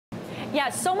Yeah,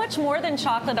 so much more than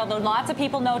chocolate, although lots of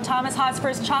people know Thomas Haas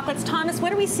first chocolates. Thomas,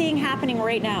 what are we seeing happening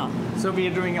right now? So we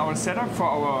are doing our setup for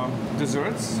our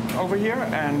desserts over here,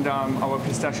 and our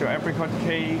pistachio apricot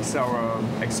cakes, our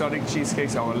exotic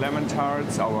cheesecakes, our lemon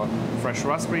tarts, our fresh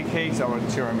raspberry cakes, our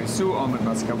tiramisu, almond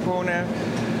mascarpone,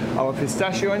 our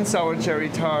pistachio and sour cherry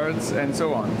tarts, and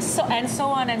so on.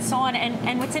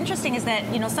 And what's interesting is that,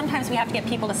 you know, sometimes we have to get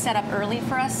people to set up early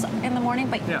for us in the morning,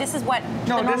 but this is what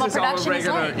the normal production is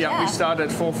like. Yeah, we start at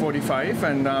 4:45,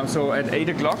 and so at 8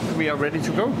 o'clock we are ready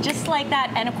to go. Just like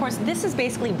that. And of course, this is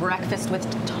basically breakfast with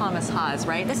Thomas Haas,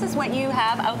 right? This is what you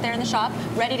have out there in the shop,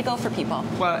 ready to go for people.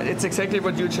 Well, it's exactly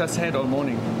what you just had all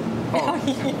morning. Oh,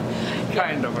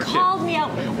 kind of. Okay. Called me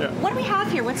out. Yeah. What do we have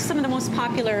here? What's some of the most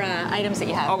popular items that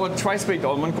you have? Our twice-baked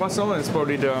almond croissant is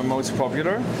probably the most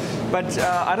popular. But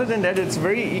other than that, it's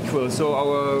very equal. So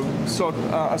our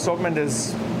assortment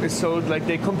is sold like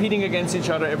they're competing against each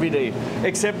other every day,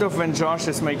 except of when Josh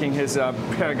is making his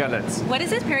pear galettes. What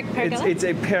is this, pear galette? It's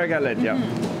a pear galette, yeah.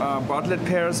 Bartlett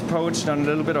pears poached on a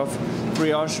little bit of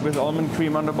brioche with almond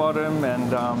cream on the bottom,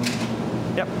 and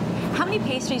yeah. How many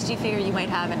pastries do you figure you might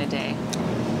have in a day?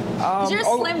 Because you're a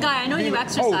slim guy. I know you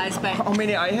exercise, but... How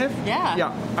many I have? Yeah.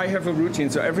 Yeah, I have a routine.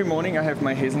 So every morning I have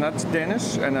my hazelnut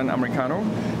Danish and an Americano.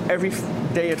 Every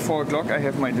day at 4 o'clock I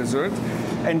have my dessert.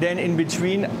 And then in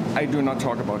between, I do not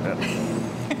talk about that.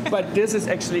 But this is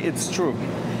actually, it's true.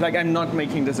 Like, I'm not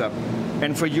making this up.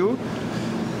 And for you,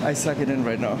 I suck it in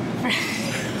right now.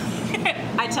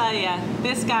 I tell you,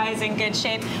 this guy's in good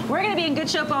shape. We're going to be in good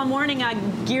shape all morning,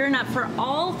 gearing up for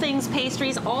all things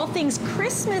pastries, all things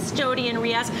Christmas, Jody and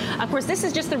Riaz. Of course, this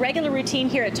is just the regular routine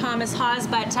here at Thomas Haas,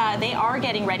 but they are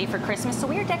getting ready for Christmas, so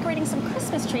we are decorating some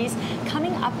Christmas trees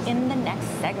coming up in the next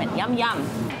segment. Yum, yum.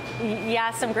 Yeah,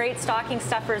 some great stocking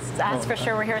stuffers, that's for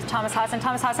sure. We're here with Thomas Haas. And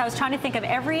Thomas Haas, I was trying to think of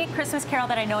every Christmas carol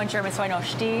that I know in German, so I know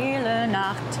Stille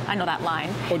Nacht. I know that line.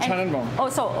 O Tannenbaum. Oh,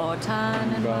 so O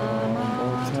Tannenbaum.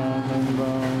 O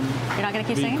Tannenbaum. You're not going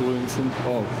to keep singing?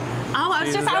 Oh, I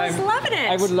was loving it.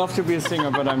 I would love to be a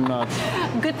singer, but I'm not.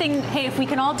 Good thing, hey, if we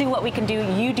can all do what we can do,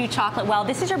 you do chocolate well.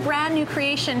 This is your brand new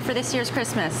creation for this year's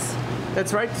Christmas.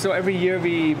 That's right. So every year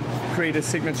we create a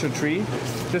signature tree.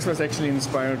 This was actually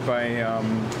inspired by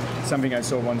something I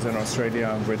saw once in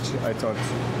Australia, which I thought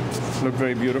looked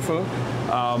very beautiful.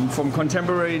 From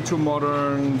contemporary to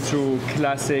modern to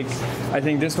classic, I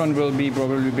think this one will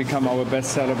probably become our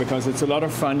best seller because it's a lot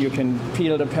of fun. You can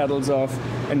peel the petals off,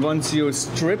 and once you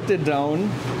stripped it down,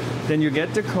 then you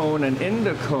get the cone, and in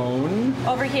the cone...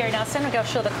 Over here. Now, Sam, go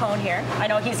show the cone here. I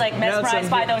know he's like mesmerized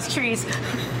by those trees.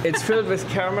 It's filled with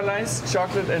caramelized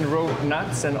chocolate and rolled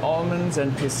nuts and almonds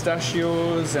and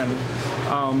pistachios, and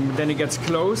then it gets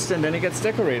closed and then it gets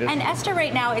decorated. And Esther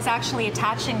right now is actually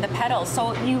attaching the petals,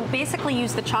 so you basically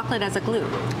use the chocolate as a glue.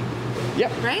 Yeah.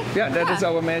 Right? Yeah, that is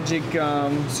our magic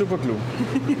super glue.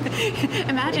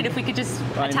 Imagine if we could just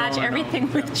attach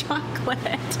everything with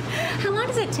chocolate. How long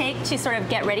does it take to sort of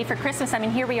get ready for Christmas? I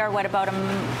mean, here we are, what, about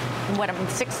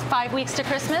 5 weeks to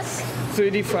Christmas?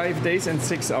 35 days and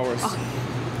 6 hours. Oh.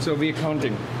 So we're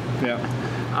counting. Yeah.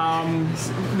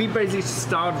 We basically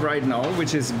start right now,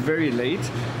 which is very late,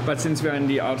 but since we're in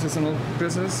the artisanal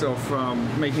business of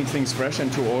making things fresh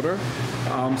and to order,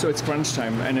 so it's crunch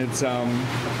time, and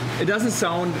it doesn't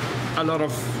sound a lot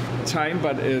of time,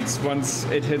 but it's once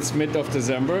it hits mid of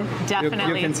December,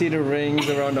 definitely you can see the rings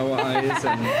around our eyes.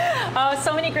 And oh,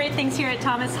 so many great things here at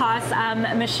Thomas Haas.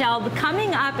 Michelle,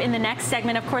 coming up in the next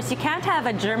segment, of course, you can't have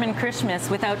a German Christmas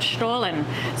without Stollen.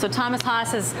 So Thomas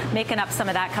Haas is making up some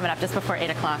of that coming up just before 8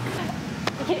 o'clock.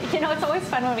 You know, it's always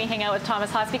fun when we hang out with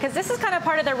Thomas Haas because this is kind of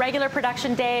part of their regular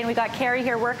production day, and we got Carrie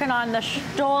here working on the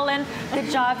Stollen. Good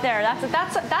job there.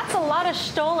 That's a lot of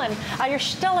Stollen. You're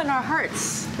still in our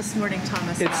hearts this morning,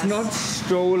 Thomas Haas. It's not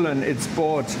stolen, it's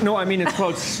bought. No, I mean it's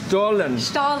called Stollen.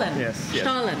 Stollen. Yes.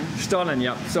 Stollen. Stollen,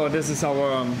 yeah. So this is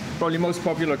our probably most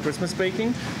popular Christmas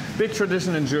baking. Big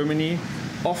tradition in Germany,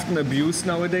 often abused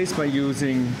nowadays by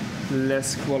using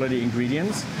less quality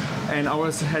ingredients, and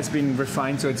ours has been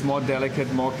refined so it's more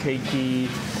delicate, more cakey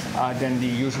than the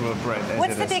usual bread.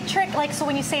 What's the big trick? Like, so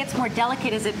when you say it's more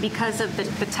delicate, is it because of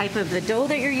the type of the dough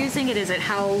that you're using? Is it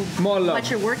how much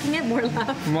you're working it? More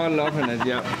love? More love in it,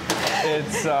 yeah.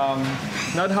 It's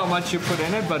not how much you put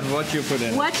in it, but what you put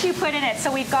in it. What you put in it.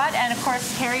 So we've got, and of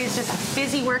course, Carrie is just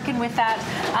busy working with that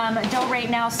dough right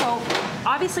now. So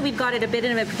obviously we've got it a bit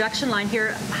in a production line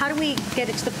here. How do we get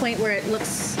it to the point where it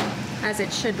looks as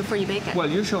it should before you bake it? Well,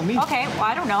 you show me. Okay, well,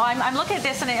 I don't know. I'm looking at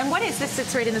this, and what is this?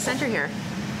 It's right in the center here.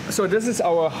 So this is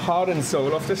our heart and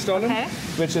soul of the Stollen,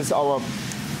 which is our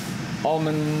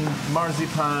almond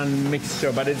marzipan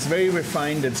mixture, but it's very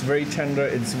refined, it's very tender,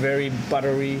 it's very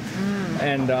buttery,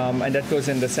 and that goes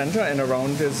in the center, and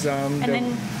around is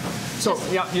then so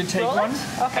yeah, you take roll one,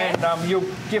 it? Okay. and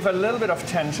you give a little bit of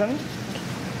tension.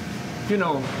 You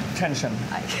know, tension.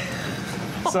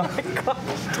 So, my gosh,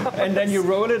 and then you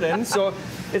roll it in. So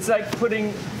it's like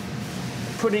putting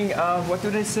what do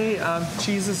they say?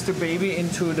 Cheeses the baby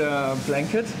into the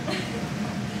blanket.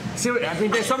 See, I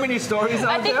mean, there's so many stories out there.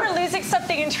 I think we're losing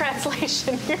something in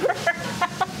translation here.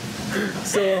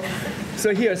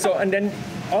 So here, and then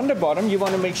on the bottom, you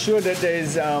want to make sure that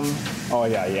there's. Oh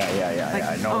yeah.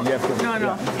 No, you have to. No.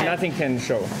 Yeah, Okay. Nothing can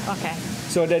show. Okay.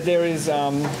 So that there is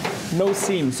no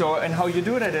seam. So, and how you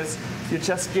do that is you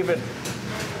just give it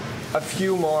a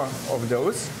few more of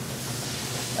those,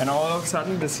 and all of a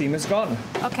sudden the seam is gone.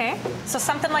 Okay. So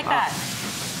something like that.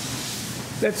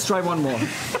 Let's try one more.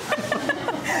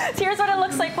 So here's what it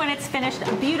looks like when it's finished.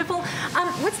 Beautiful.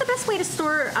 What's the best way to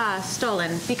store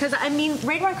Stollen? Because, I mean,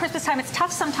 right around Christmas time, it's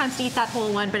tough sometimes to eat that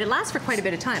whole one, but it lasts for quite a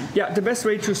bit of time. Yeah, the best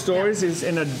way to store it is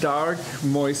in a dark,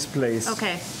 moist place.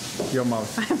 Okay. Your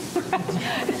mouth.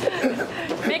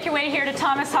 Make your way here to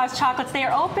Thomas Haas Chocolates. They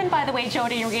are open, by the way,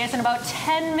 Jody and Riaz, in about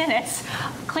 10 minutes.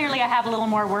 Clearly, I have a little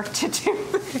more work to do.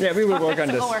 Yeah, we will work on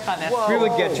this. We'll work on this. We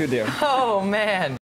will get you there. Oh, man.